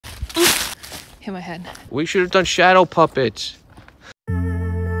Hit my head. We should have done shadow puppets.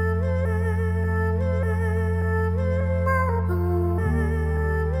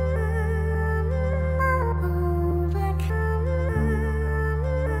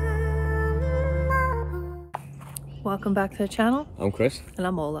 Welcome back to the channel. I'm Chris. And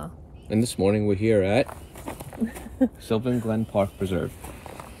I'm Ola. And this morning we're here at Sylvan Glen Park Preserve.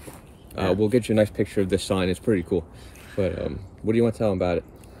 We'll get you a nice picture of this sign. It's pretty cool. But what do you want to tell them about it?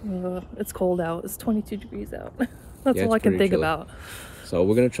 It's cold out. It's 22 degrees out. That's all I can think about. So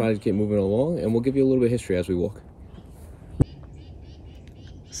we're going to try to get moving along, and we'll give you a little bit of history as we walk.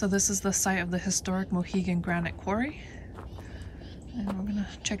 So this is the site of the historic Mohegan Granite Quarry. And we're going to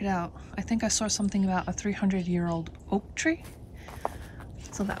check it out. I think I saw something about a 300-year-old oak tree.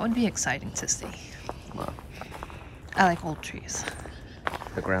 So that would be exciting to see. Wow. I like old trees.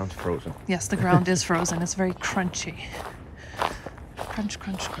 The ground's frozen. Yes, the ground is frozen. It's very crunchy. Crunch,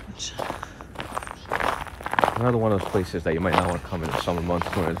 crunch, crunch. Another one of those places that you might not want to come in the summer months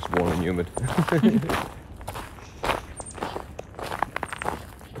when it's warm and humid.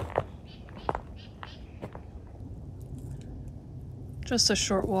 Just a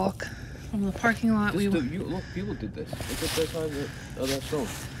short walk from the parking lot. Look, people did this. Look at the side of that stone.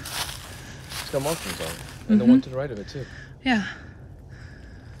 It's got markings on it. And the one to the right of it, too. Yeah.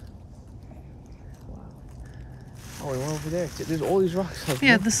 Wow. Oh, we went over there. There's all these rocks.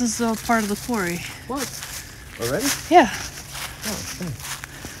 Yeah, this is part of the quarry. What? Already? Yeah. Oh,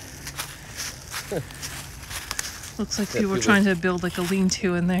 Looks like people were trying to build like a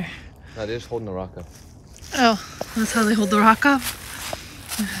lean-to in there. No, they're just holding the rock up. Oh, that's how they hold the rock up?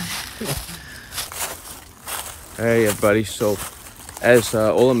 Hey everybody, so as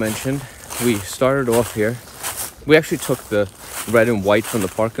Ola mentioned, we started off here. We actually took the red and white from the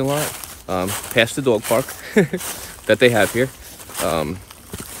parking lot, past the dog park that they have here.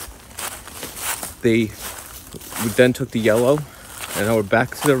 We then took the yellow, and now we're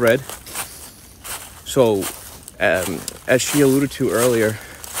back to the red. So as she alluded to earlier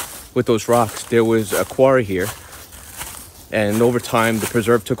with those rocks, there was a quarry here. And over time, the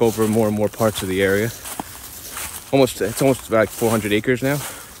preserve took over more and more parts of the area. It's almost about 400 acres now.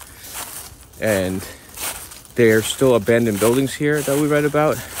 And there's still abandoned buildings here that we read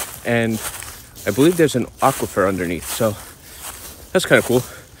about. And I believe there's an aquifer underneath. So that's kind of cool.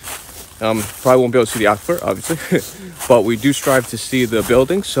 Probably won't be able to see the aquifer, obviously. But we do strive to see the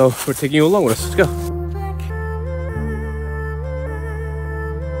buildings. So we're taking you along with us. Let's go.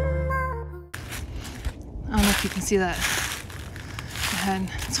 I don't know if you can see that.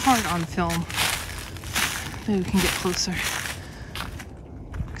 And it's hard on film. Maybe we can get closer. You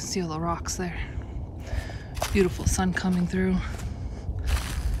can see all the rocks there. Beautiful sun coming through.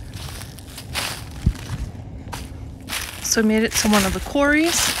 So we made it to one of the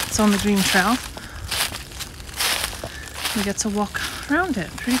quarries. It's on the green trail. We get to walk around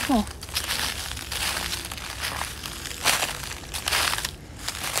it. Pretty cool.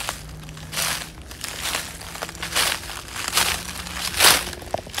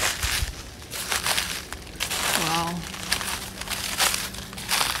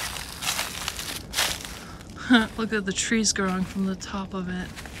 Look at the trees growing from the top of it.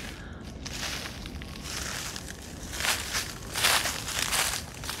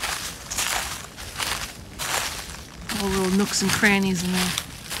 All little nooks and crannies in there.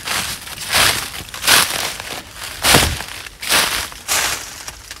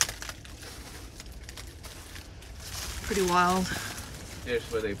 Pretty wild. Here's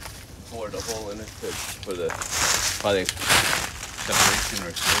where they bored a hole in it for the probably separation or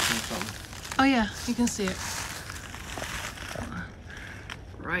explosion or something. Oh yeah, you can see it.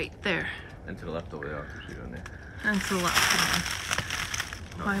 Right there. And to the left over there, I can see it on there. And to the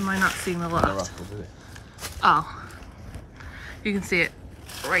left. No. Why am I not seeing the left? The rock over there. Oh. You can see it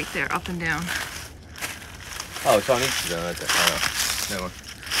right there, up and down. Oh, it's on each of them right there. Oh, no. Never mind.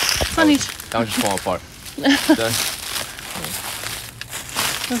 It's on each. That one's just falling apart.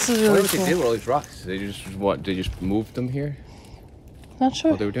 This is really what cool. They did with all these rocks? They just They just moved them here? Not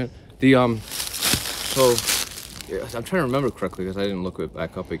sure. What they were doing? So yeah, I'm trying to remember correctly because I didn't look it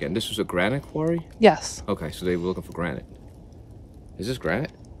back up again. This was a granite quarry? Yes. Okay, so they were looking for granite. Is this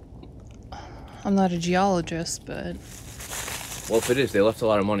granite? I'm not a geologist, but... Well, if it is, they left a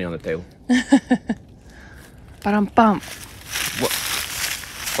lot of money on the table. Ba-dum-bum.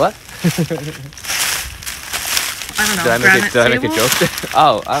 What? I don't know. Did I make a joke there?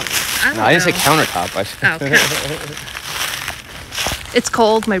 Oh, I didn't say countertop. Okay. It's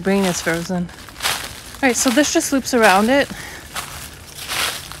cold. My brain is frozen. All right, so this just loops around it.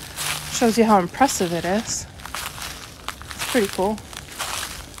 Shows you how impressive it is. It's pretty cool.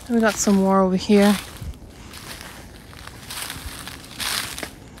 We got some more over here.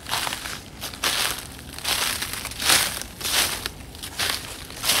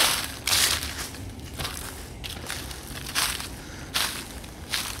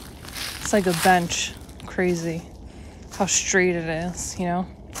 It's like a bench. Crazy how straight it is, you know?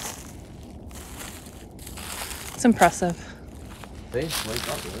 It's impressive. They wake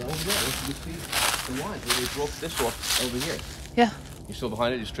up over there. You see the lines where they broke this off over here. Yeah. You're still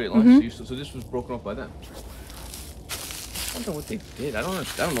behind it, your straight lines. So this was broken off by them. I wonder what they did. I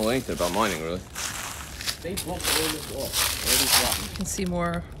don't know anything about mining really. They broke all this off. You can see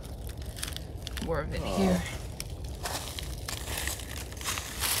more of it here.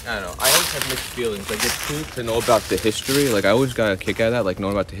 I don't know. I always have mixed feelings. Like, it's cool to know about the history. Like, I always got a kick out of that, like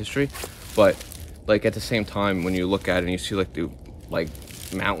knowing about the history. But like at the same time, when you look at it and you see like the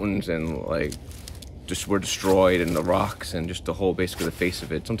mountains and like just were destroyed and the rocks and just the whole basically the face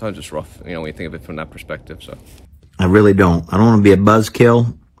of it, sometimes it's rough. You know, when you think of it from that perspective. So I really don't. I don't want to be a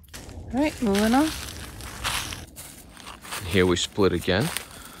buzzkill. All right, moving on. Here we split again.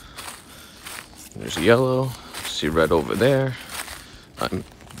 There's a yellow. See red over there. I'm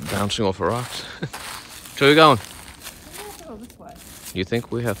bouncing off of rocks. So we're going. We have to go this way. You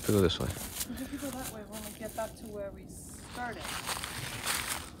think we have to go this way? If we go that way, when we get back to where we started.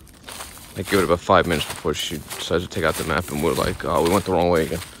 I give it about 5 minutes before she decides to take out the map, and we're like, oh, we went the wrong way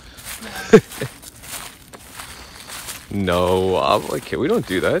again. No, I'm like, we don't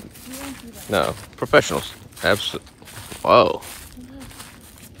do that. We don't do that. No, professionals. Absolutely. Whoa.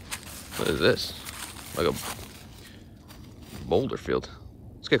 What is this? Like a boulder field.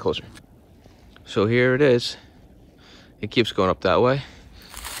 Let's get closer. So here it is. It keeps going up that way.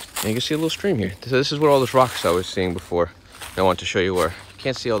 And you can see a little stream here. So this is where all those rocks I was seeing before. I want to show you where. You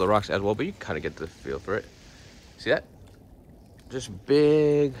can't see all the rocks as well, but you can kind of get the feel for it. See that? Just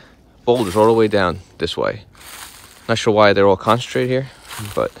big boulders all the way down this way. Not sure why they're all concentrated here,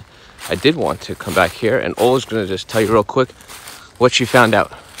 but I did want to come back here, and Ola's gonna just tell you real quick what she found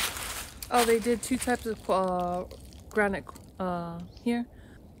out. Oh, they did two types of granite here.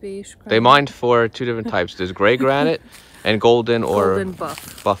 Beige granite. They mined for two different types. There's gray granite and golden or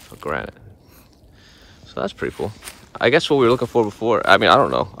buff granite. So that's pretty cool. I guess what we were looking for before, I mean, I don't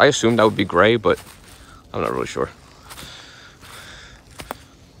know. I assumed that would be gray, but I'm not really sure.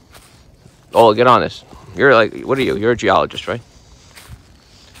 Oh, get on this. You're like, what are you? You're a geologist, right?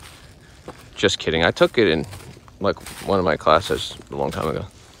 Just kidding. I took it in like one of my classes a long time ago.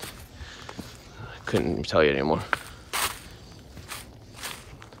 I couldn't tell you anymore.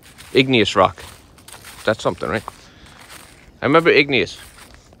 Igneous rock. That's something, right? I remember igneous.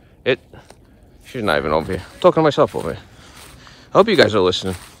 She's not even over here. I'm talking to myself over here. I hope you guys are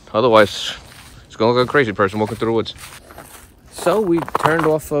listening. Otherwise, it's gonna look like a crazy person walking through the woods. So we turned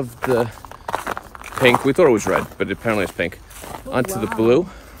off of the pink. We thought it was red, but apparently it's pink. Oh, onto the blue.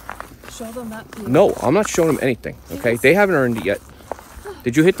 Show them that view. No, I'm not showing them anything, okay? They haven't earned it yet.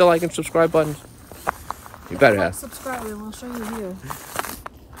 Did you hit the like and subscribe buttons? You better have. Subscribe and we'll show you here.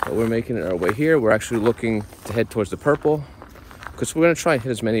 But we're making it our way here. We're actually looking to head towards the purple, because we're going to try and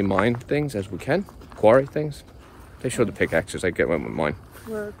hit as many mine things as we can. Quarry things. They showed the pickaxes. I get one with mine.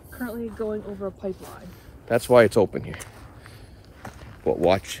 We're currently going over a pipeline. That's why it's open here. But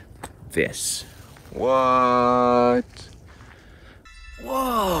watch this. What?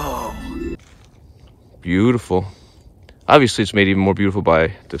 Whoa. Beautiful. Obviously, it's made even more beautiful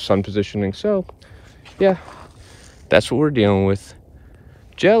by the sun positioning. So, yeah, that's what we're dealing with.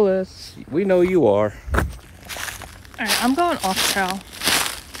 Jealous. We know you are. All right, I'm going off trail.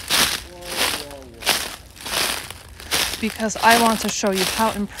 Because I want to show you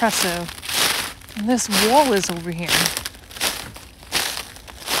how impressive this wall is over here.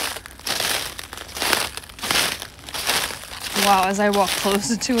 Wow, as I walked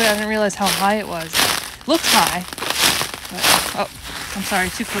closer to it, I didn't realize how high it was. It looked high. But, oh, I'm sorry,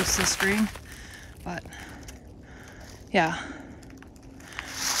 too close to the screen. But, yeah.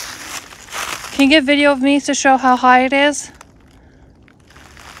 Can you get video of me to show how high it is?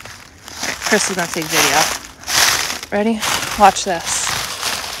 Alright, Chris is gonna take video. Ready? Watch this.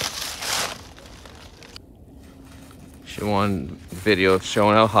 She wanted video of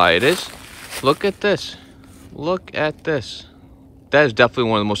showing how high it is. Look at this. Look at this. That is definitely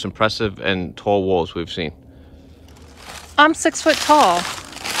one of the most impressive and tall walls we've seen. I'm 6 foot tall.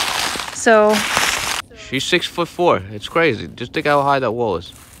 So. She's 6'4". It's crazy. Just think how high that wall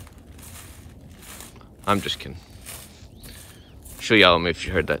is. I'm just kidding. She'll yell at me if she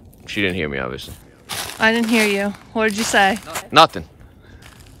heard that. She didn't hear me, obviously. I didn't hear you. What did you say? Nothing.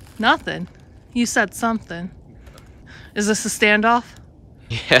 Nothing? You said something. Is this a standoff?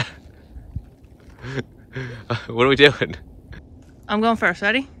 Yeah. What are we doing? I'm going first.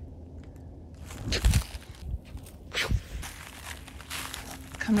 Ready?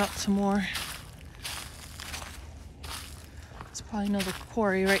 Coming up some more. There's probably another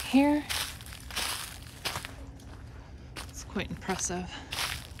quarry right here. It's quite impressive.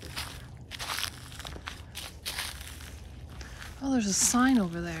 Oh, there's a sign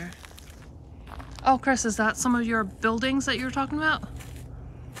over there. Oh, Chris, is that some of your buildings that you were talking about?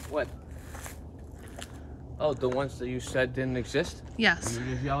 What? Oh, the ones that you said didn't exist? Yes. You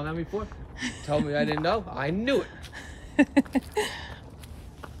were just yelling at me for? Tell me I didn't know? I knew it.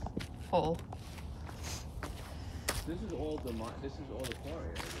 Full. This is all the quarry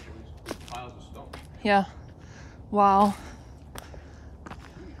area. There's piles of stone. Yeah. Wow.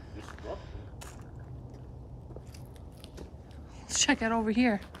 Let's check out over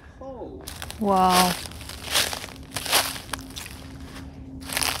here. Oh. Wow.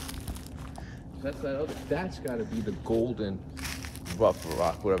 That's got to be the golden rough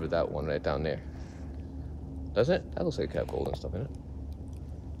rock, whatever that one right down there. Doesn't it? That looks like it have gold and stuff in it.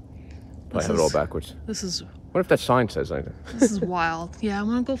 Probably have it all backwards. This is. What if that sign says anything? This is wild. Yeah, I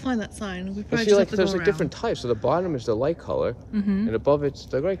want to go find that sign. We probably See, just like, have to there's go like different types. So the bottom is the light color, and above it's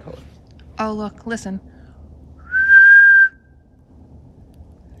the gray color. Oh, look, listen.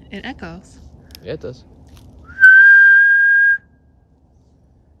 It echoes. Yeah, it does.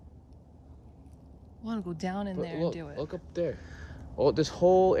 I want to go down in there and do it. Look up there. Oh, this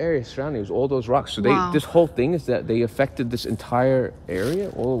whole area surrounding is all those rocks. So Wow. this whole thing is that they affected this entire area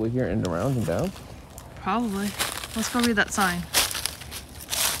all the way here and around and down. Probably. Let's go read that sign.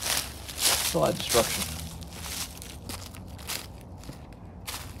 It's a lot of destruction.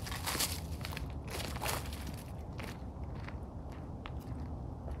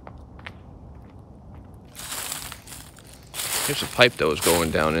 Here's a pipe that was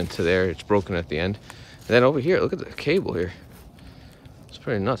going down into there. It's broken at the end. And then over here, look at the cable here. It's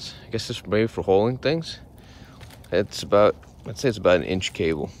pretty nuts. I guess it's made for hauling things. It's about, I'd say it's about an inch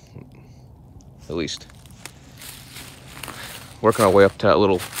cable, at least. Working our way up to that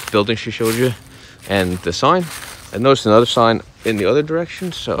little building she showed you and the sign. I noticed another sign in the other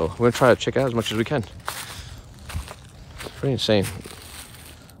direction, so we're gonna try to check out as much as we can. It's pretty insane.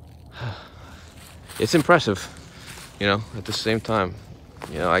 It's impressive, you know, at the same time,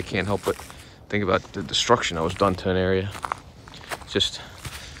 you know, I can't help but think about the destruction that was done to an area. It's just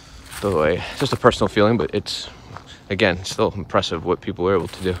the way, just a personal feeling, but it's, again, still impressive what people were able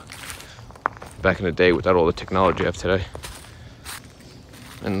to do back in the day without all the technology I have today.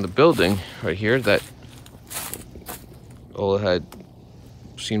 And the building right here that Ola had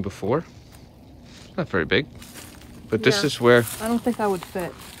seen before, it's not very big, but this is where, I don't think I would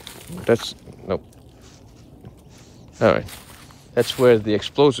fit. that's, nope. All right, that's where the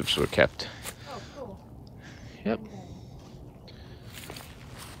explosives were kept. Oh, cool. Yep.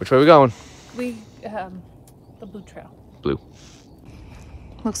 Which way are we going? We, the blue trail. Blue.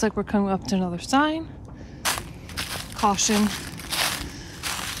 Looks like we're coming up to another sign. Caution.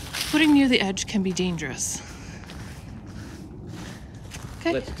 Putting near the edge can be dangerous.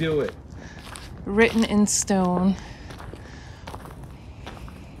 Okay. Let's do it. Written in stone.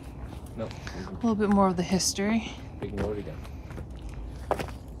 No. A little bit more of the history. Ignore it again.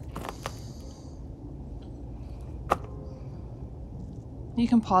 You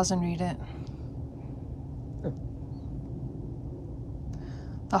can pause and read it.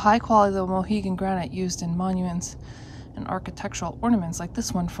 The high quality of the Mohegan granite used in monuments and architectural ornaments like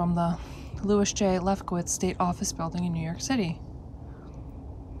this one from the Louis J. Lefkowitz State Office Building in New York City.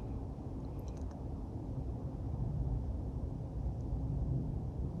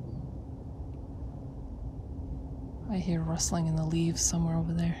 I hear rustling in the leaves somewhere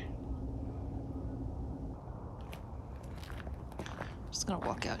over there. I'm just gonna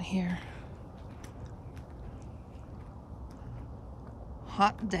walk out here.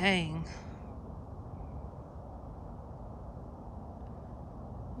 Hot dang.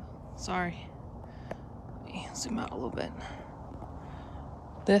 Sorry. Let me zoom out a little bit.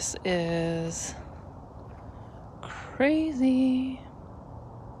 This is crazy.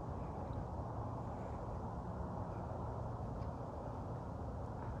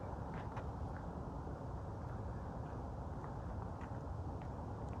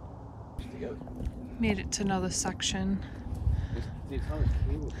 Made it to another section.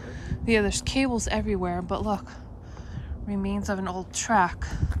 Yeah, there's cables everywhere, but look, remains of an old track.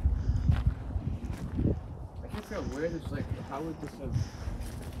 I can't figure out where this, like, how would this have,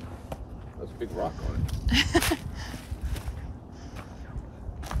 that's a big rock on it.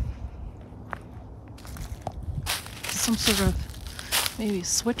 Some sort of Maybe a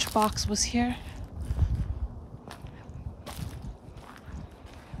switch box was here.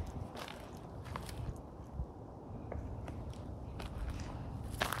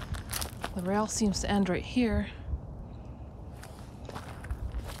 The rail seems to end right here.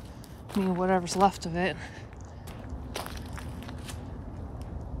 I mean, whatever's left of it.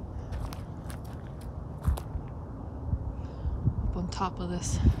 Up on top of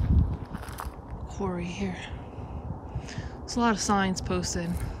this quarry here. There's a lot of signs posted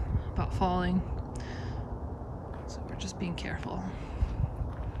about falling. So we're just being careful.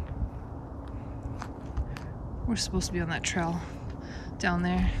 We're supposed to be on that trail down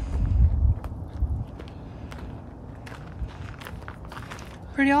there.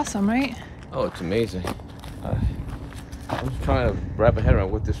 Pretty awesome, right? Oh, it's amazing. I'm just trying to wrap my head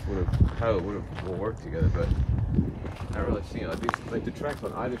around what this would have, how it would have worked together, but I not really seen it. Like the tracks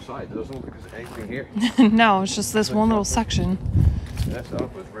on either side. It doesn't look like there's anything here. No, it's just this one little section. That's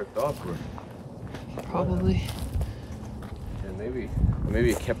up, it's ripped off. Or probably. And maybe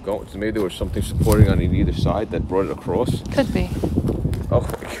it kept going. So maybe there was something supporting on either side that brought it across. Could be. Oh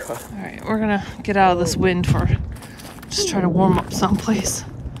my god. All right, we're gonna get out of this wind for just try to warm up someplace.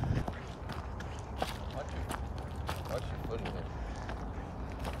 Watch your footing there.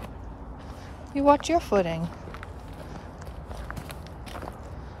 You watch your footing.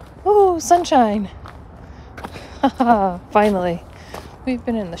 Ooh, sunshine. Haha, finally. We've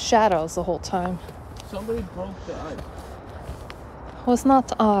been in the shadows the whole time. Somebody broke the ice. Was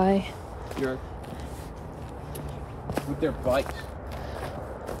not I. Jerk. With their bikes.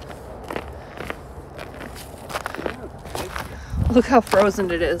 Look how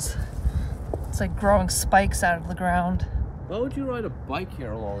frozen it is. It's like growing spikes out of the ground. Why would you ride a bike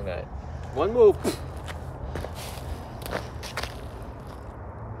here along that? One move.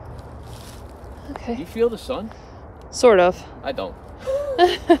 Okay. Do you feel the sun? Sort of. I don't.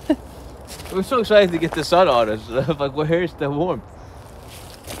 We're so excited to get the sun on us. Like, where's the warmth?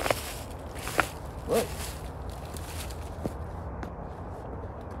 What?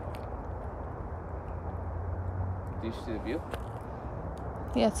 Do you see the view?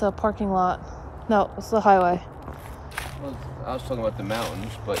 Yeah, it's a parking lot. No, it's the highway. Well, I was talking about the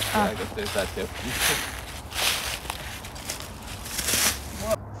mountains, but yeah, I guess there's that too.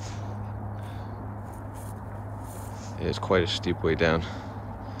 It's quite a steep way down.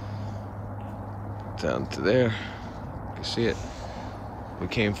 Down to there. You can see it. We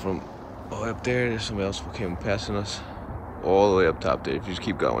came from all the way up there. There's somebody else who came passing us. All the way up top there. If you just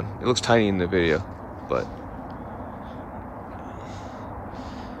keep going. It looks tiny in the video, but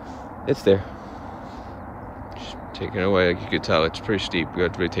it's there. Just taking it away, like you could tell, it's pretty steep. You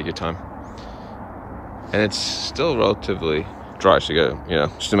have to really take your time. And it's still relatively dry, so you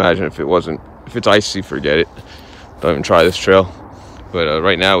gotta, just imagine if it's icy, forget it. Don't even try this trail. But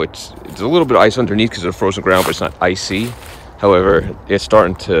right now it's a little bit of ice underneath because of the frozen ground, but it's not icy. However, it's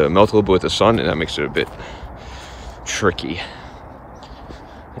starting to melt a little bit with the sun, and that makes it a bit tricky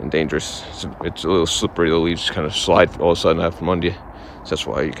and dangerous. It's a little slippery. The leaves kind of slide all of a sudden out from under you. So that's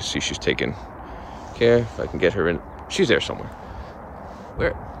why you can see she's taking care. If I can get her in, she's there somewhere.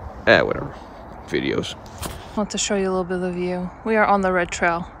 Where? Whatever. Videos. I want to show you a little bit of the view. We are on the red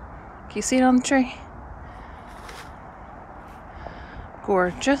trail. Can you see it on the tree?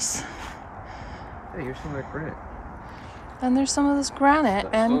 Gorgeous. Hey, here's some of that granite. And there's some of this granite, I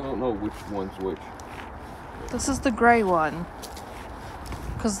and still don't know which one's which. this is the gray one.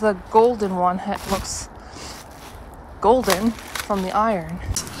 Because the golden one looks golden from the iron.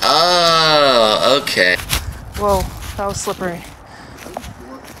 Oh, okay. Whoa, that was slippery.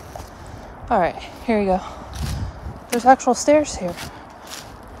 Alright, here you go. There's actual stairs here.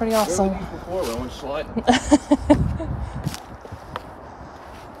 Pretty awesome. Before, when I went sliding.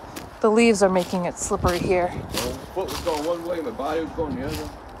 The leaves are making it slippery here. My foot was going one way, my body was going the other.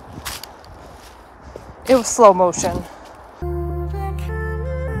 It was slow motion.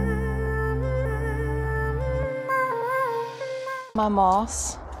 My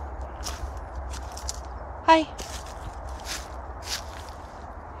moss. Hi.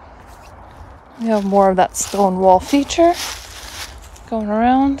 We have more of that stone wall feature going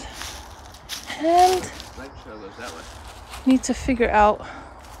around. And need to figure out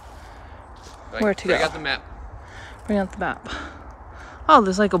where to go. Bring out the map. Bring out the map. Oh,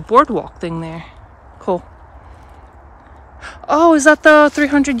 there's like a boardwalk thing there. Cool. Oh, is that the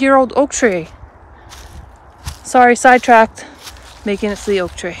 300-year-old oak tree? Sorry, sidetracked. Making it to the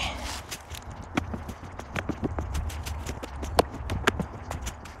oak tree.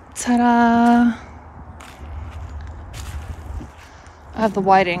 Ta-da! I have the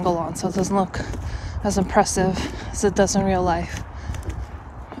wide angle on, so it doesn't look as impressive as it does in real life.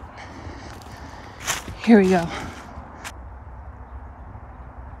 Here we go.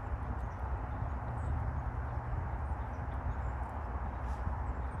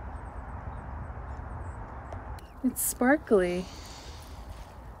 It's sparkly.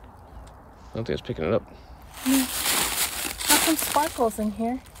 I don't think it's picking it up. Got some sparkles in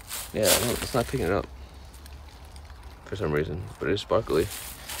here. Yeah, no, it's not picking it up for some reason, but it is sparkly.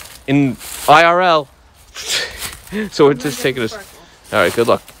 In IRL. So we're just taking this. All right, good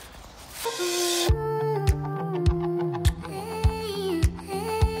luck.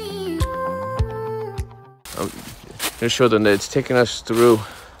 I'm gonna show them that it's taking us through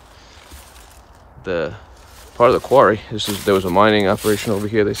the part of the quarry. There was a mining operation over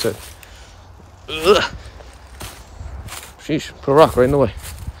here, they said. Ugh. Sheesh, put a rock right in the way.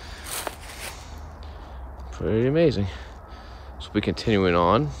 Pretty amazing. So we'll be continuing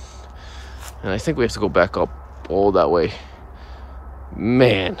on. And I think we have to go back up all that way.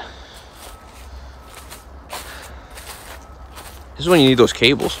 Man. This is when you need those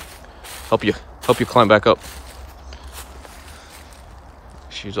cables. Help you climb back up.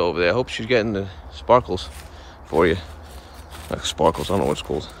 She's over there. I hope she's getting the sparkles for you. Like sparkles, I don't know what it's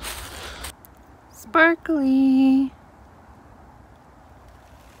called. Sparkly.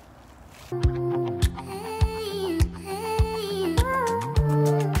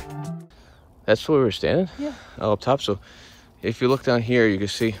 That's where we're standing? Yeah. Oh, up top. So if you look down here, you can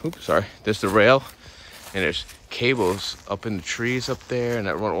see, oops, sorry, there's the rail, and there's cables up in the trees up there, and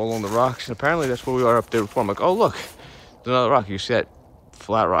that run all along the rocks. And apparently that's where we are up there before. I'm like, oh, look, there's another rock. You see that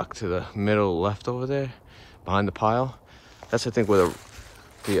flat rock to the middle left over there, behind the pile? That's, I think, where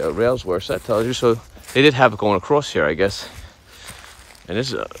the rails were. So that tells you. So they did have it going across here, I guess. And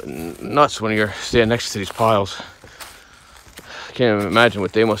this is nuts when you're standing next to these piles. I can't even imagine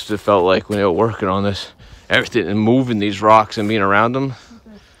what they must have felt like when they were working on this. Everything and moving these rocks and being around them.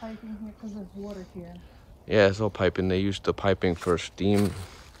 There's piping here because there's water here. Yeah, it's all piping. They used the piping for steam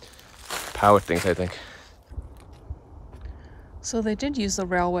powered things, I think. So they did use the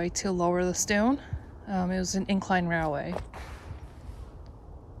railway to lower the stone. It was an incline railway.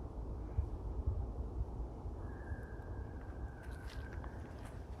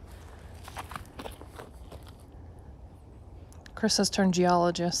 Chris has turned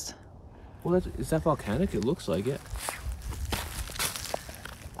geologist. Well, is that volcanic? It looks like it.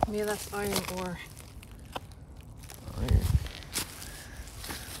 Maybe that's iron ore. Iron.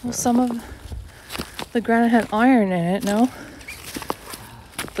 Well, some of the granite had iron in it, no?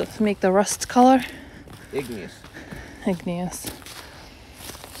 To make the rust color? Igneous. Igneous.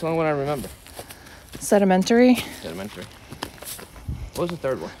 It's the only one I remember. Sedimentary? Sedimentary. What was the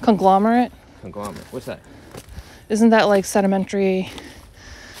third one? Conglomerate? Conglomerate. What's that? Isn't that like sedimentary?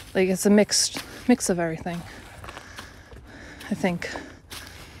 Like it's a mix of everything. I think.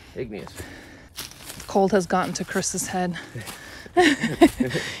 Igneous. Cold has gotten to Chris's head.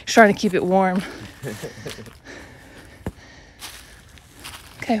 He's trying to keep it warm.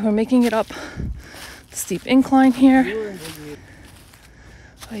 Okay, we're making it up the steep incline here.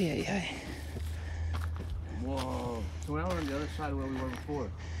 Oh yeah. Whoa. So now we're on the other side of where we were before.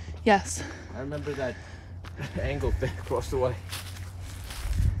 Yes. I remember that angle thing across the way.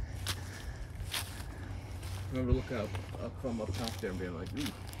 I remember looking up from up top there and being like,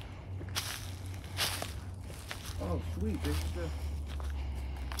 ooh. Oh, sweet. This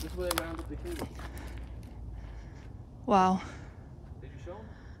is where they round up the cable. Wow. Did you show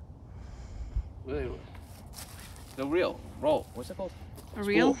them? The reel. Roll. What's that called? A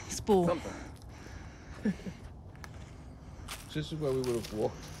reel? Spool. Something. So this is where we would have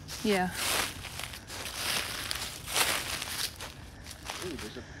walked. Yeah. Ooh,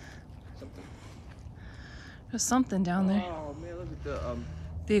 there's something. There's something down there. Oh man, look at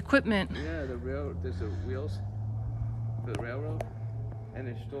The equipment. yeah, the rail. There's the wheels for the railroad, and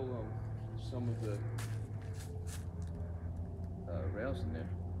there's still some of the rails in there.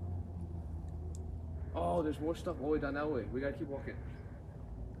 Oh, there's more stuff all the way down that way. We gotta keep walking.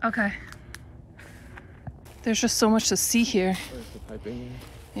 Okay. There's just so much to see here. There's the piping.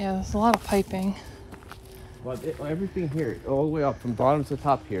 Yeah, there's a lot of piping. Well, everything here, all the way up from bottom to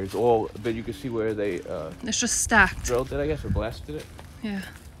top here, is all. But you can see where they It's just stacked. drilled it, I guess, or blasted it. Yeah.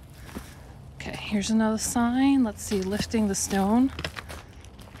 Okay, here's another sign. Let's see, lifting the stone.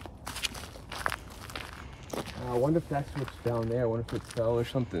 I wonder if that's what's down there. I wonder if it fell or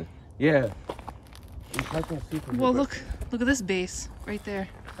something. Yeah. You probably can't see from Well, here, look at this base right there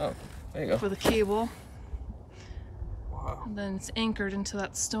but- Oh, there you go. for the cable. Wow. And then it's anchored into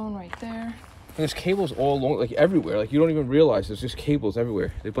that stone right there. And there's cables all along, like everywhere. Like you don't even realize there's just cables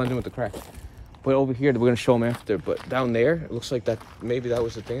everywhere. They blend in with the crack. But over here, we're gonna show them after. But down there, it looks like that maybe that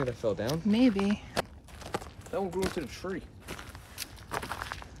was the thing that fell down. Maybe. That one grew into the tree.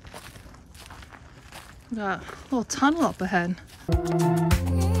 We got a little tunnel up ahead.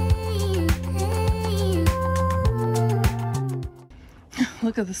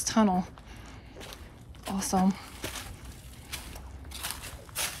 Look at this tunnel. Awesome.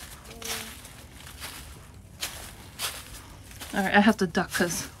 Alright, I have to duck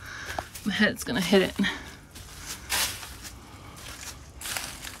because my head's gonna hit it.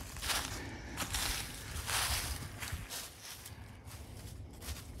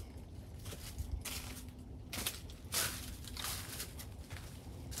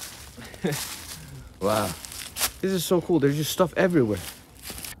 Wow. This is so cool. There's just stuff everywhere.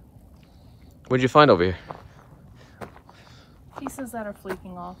 What'd you find over here? Pieces that are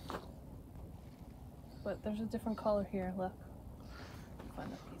flaking off. But there's a different color here. Look.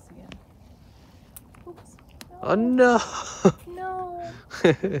 Find that piece again. Oops. No. Oh no! No!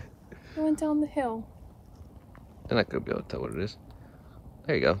 It went down the hill. They're not gonna be able to tell what it is.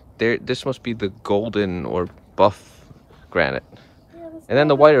 There you go. This must be the golden or buff granite. Yeah, And then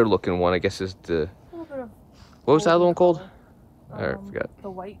the whiter looking one, I guess, is the... What was that other one called? I forgot. The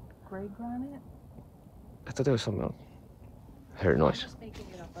white gray granite? I thought there was something else. I heard a I'm noise. just making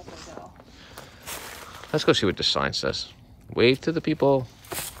it up as I go. Let's go see what the sign says. Wave to the people.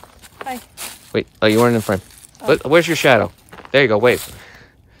 Hi. Wait, oh, you weren't in frame. Where's your shadow? There you go, wave.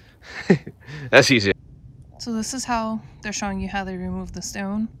 That's easy. So this is how they're showing you how they removed the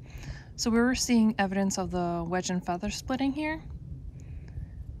stone. So we were seeing evidence of the wedge and feather splitting here.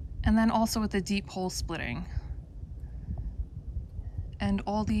 And then also with the deep hole splitting. And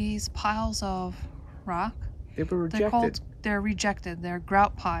all these piles of rock. They were rejected. They're rejected. They're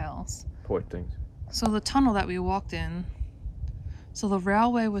grout piles. Poor things. So the tunnel that we walked in, so the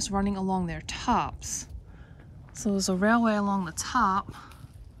railway was running along their tops. So there's a railway along the top.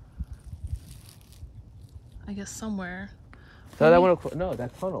 I guess somewhere. No, that went across. No,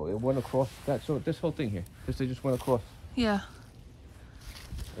 that tunnel. It went across that. So this whole thing here, they just went across. Yeah.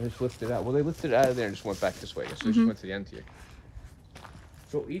 And just lifted out. Well, they lifted it out of there and just went back this way. So they just went to the end here.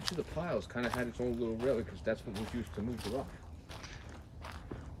 So each of the piles kind of had its own little railway because that's what was used to move the rock.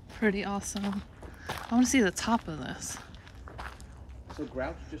 Pretty awesome. I want to see the top of this. So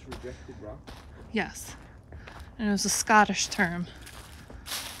grout just rejected rock? Yes. And it was a Scottish term.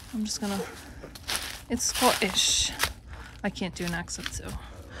 I'm just gonna... It's Scottish. I can't do an accent, so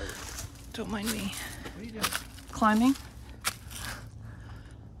don't mind me. What are you doing? Climbing.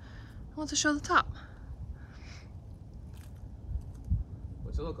 I want to show the top.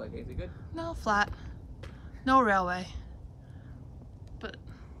 What's it look like? Anything good? No, flat. No railway. But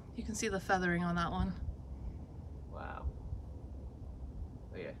you can see the feathering on that one. Wow.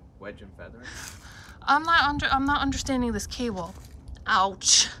 Oh yeah, wedge and feathering. I'm not understanding this cable.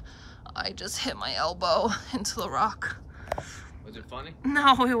 Ouch. I just hit my elbow into the rock. Was it funny?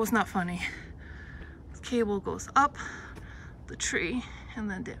 No, it was not funny. The cable goes up the tree and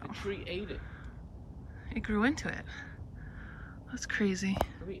then down. The tree ate it. It grew into it. That's crazy.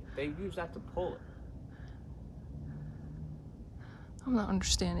 I mean, they use that to pull it. I'm not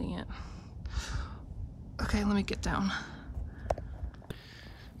understanding it. Okay, let me get down.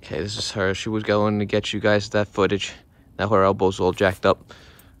 Okay, this is her. She was going to get you guys that footage. Now her elbow's all jacked up.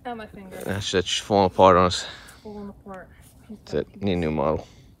 And my finger. That's just falling apart on us. Falling apart. That's it. Need a new model.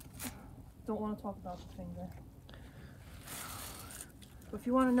 Don't want to talk about the finger. But if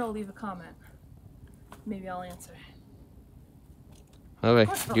you want to know, leave a comment. Maybe I'll answer.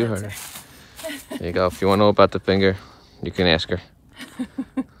 Okay, you heard her. There you go. If you want to know about the finger, you can ask her.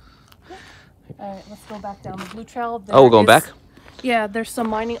 Alright, let's go back down the blue trail. Oh, we're going back? Yeah, there's some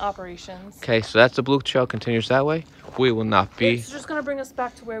mining operations. Okay, so that's the blue trail continues that way. We will not be. It's just gonna bring us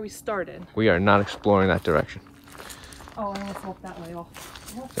back to where we started. We are not exploring that direction. Oh, I almost walked that way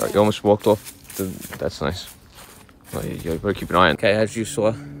off. You almost walked off. That's nice. Well, you better keep an eye on. Okay, as you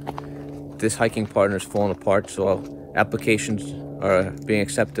saw, this hiking partner is falling apart, so applications are being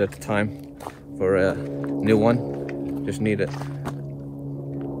accepted at the time for a new one. Just need it.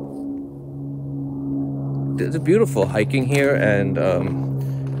 It's beautiful hiking here, and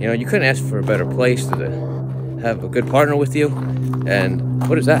you know, you couldn't ask for a better place to have a good partner with you. And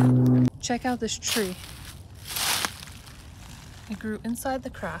what is that? Check out this tree. It grew inside the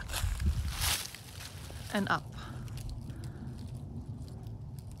crack and up.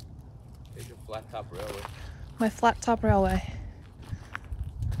 There's your flat top railway. My flat top railway.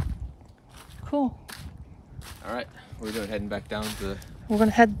 Cool. All right, we're doing heading back down to. We're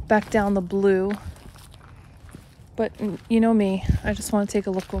gonna head back down the blue. But you know me, I just want to take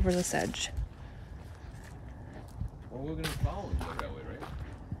a look over this edge. Well, we're gonna follow the railway, right?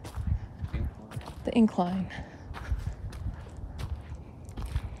 the incline.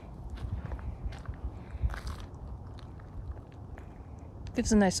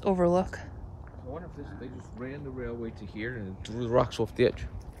 Gives a nice overlook. I wonder if they just ran the railway to here and threw the rocks off the edge.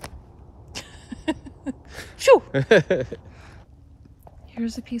 Shoo!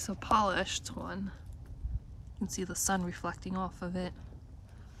 Here's a piece of polished one. You can see the sun reflecting off of it.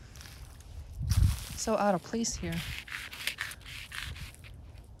 So out of place here.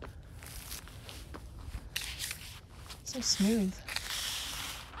 So smooth.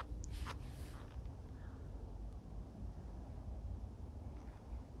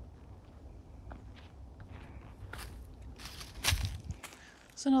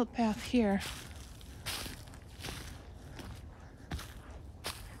 There's another path here.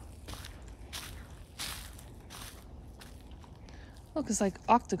 Look, it's like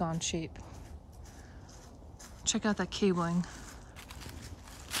octagon shape. Check out that cabling.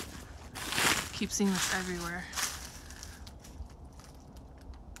 Keep seeing this everywhere.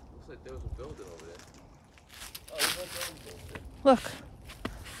 Looks like there was a building over there. Oh, there's no building over there. Look.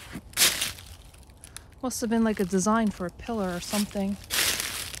 Must have been like a design for a pillar or something.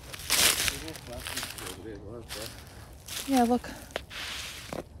 Yeah, look.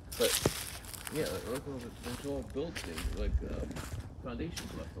 But yeah, look, there's all built things, like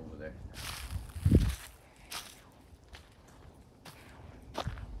foundations left over there.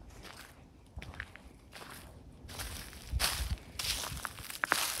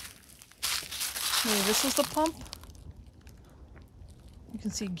 Maybe this is the pump. You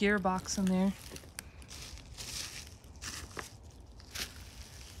can see gearbox in there.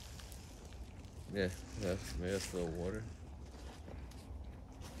 Yeah, maybe that's the water.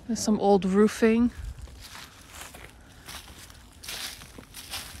 There's some old roofing.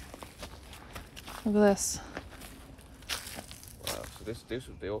 Look at this. Wow, so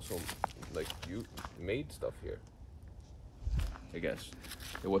they also like you made stuff here. I guess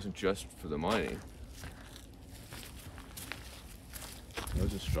it wasn't just for the mining. It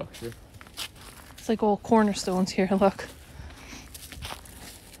was a structure. It's like old cornerstones here, look.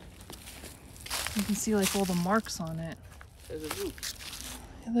 You can see like all the marks on it. There's a roof.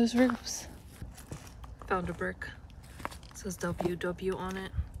 Yeah, there's roofs. Found a brick. It says WW on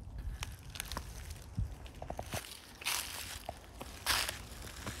it.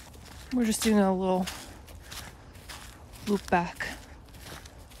 We're just doing a little loop back.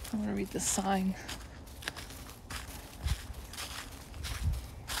 I want to read the sign.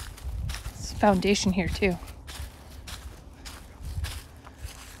 There's a foundation here too.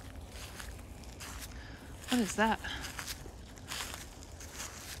 What is that?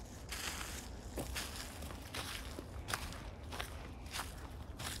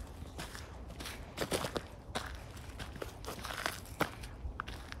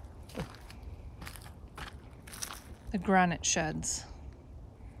 The granite sheds.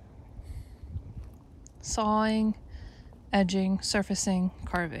 Sawing, edging, surfacing,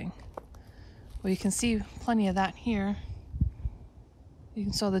 carving. Well, you can see plenty of that here. You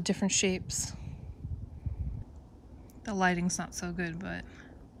can saw the different shapes. The lighting's not so good, but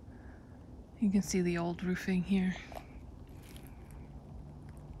you can see the old roofing here.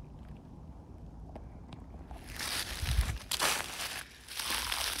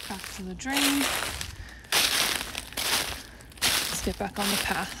 Back to the drain. Let's get back on the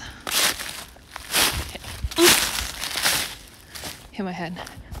path. Hit my head.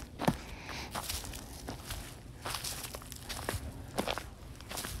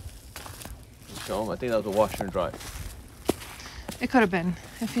 So I think that was a washer and dry. It could have been.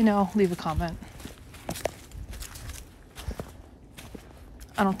 If you know, leave a comment.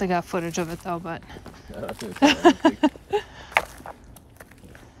 I don't think I have footage of it though, but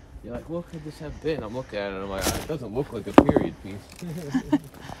you're like, what could this have been? I'm looking at it and I'm like, it doesn't look like a period piece. okay,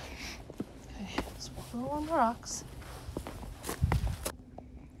 let's walk along the rocks.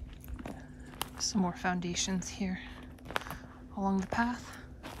 Some more foundations here along the path.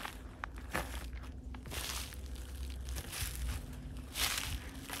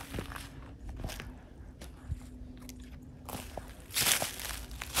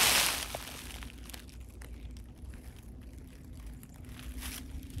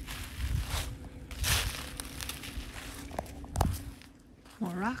 More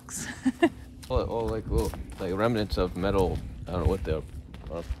rocks. All like little remnants of metal. I don't know what they're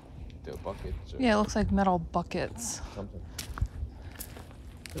buckets. Or Yeah, it looks like metal buckets. something.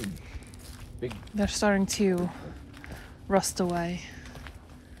 Big. They're starting to rust away.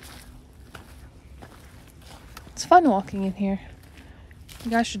 It's fun walking in here.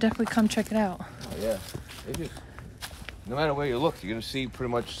 You guys should definitely come check it out. Oh yeah, they just no matter where you look, you're gonna see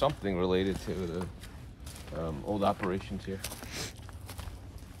pretty much something related to the old operations here.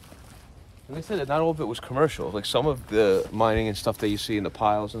 And they said that not all of it was commercial. Like some of the mining and stuff that you see in the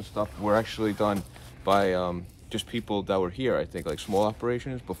piles and stuff were actually done by just people that were here, I think, like small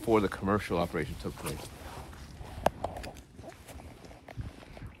operations before the commercial operation took place.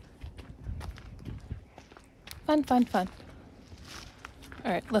 Fun, fun, fun.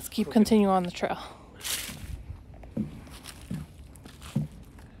 All right, let's continue on the trail.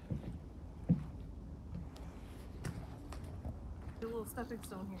 A little stepping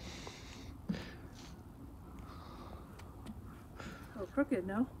stone here. Oh, crooked,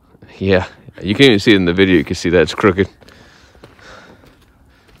 no? Yeah, you can't even see it in the video. You can see that it's crooked.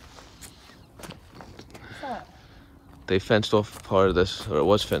 What's that? They fenced off part of this, or it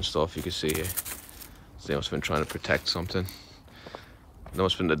was fenced off, you can see here. So they must have been trying to protect something. That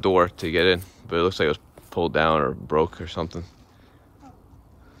must have been the door to get in, but it looks like it was pulled down or broke or something.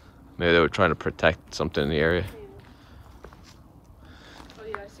 Maybe they were trying to protect something in the area. Oh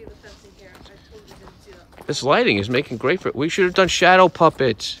yeah, I see the fencing here. I totally didn't see that. This lighting is making great for it. We should have done shadow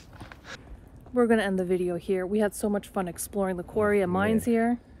puppets. We're gonna end the video here. We had so much fun exploring the quarry and mines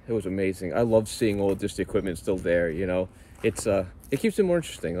here. It was amazing. I love seeing all this equipment still there, you know. It's it keeps it more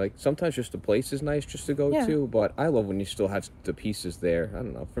interesting. Like sometimes just the place is nice just to go to, but I love when you still have the pieces there. I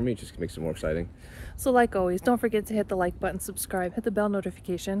don't know. For me, it just makes it more exciting. So like always, don't forget to hit the like button, subscribe, hit the bell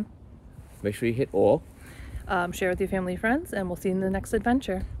notification. Make sure you hit all. Share with your family and friends, and we'll see you in the next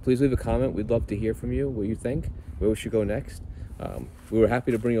adventure. Please leave a comment. We'd love to hear from you, what you think, where we should go next. We were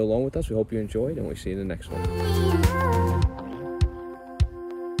happy to bring you along with us. We hope you enjoyed, and we'll see you in the next one.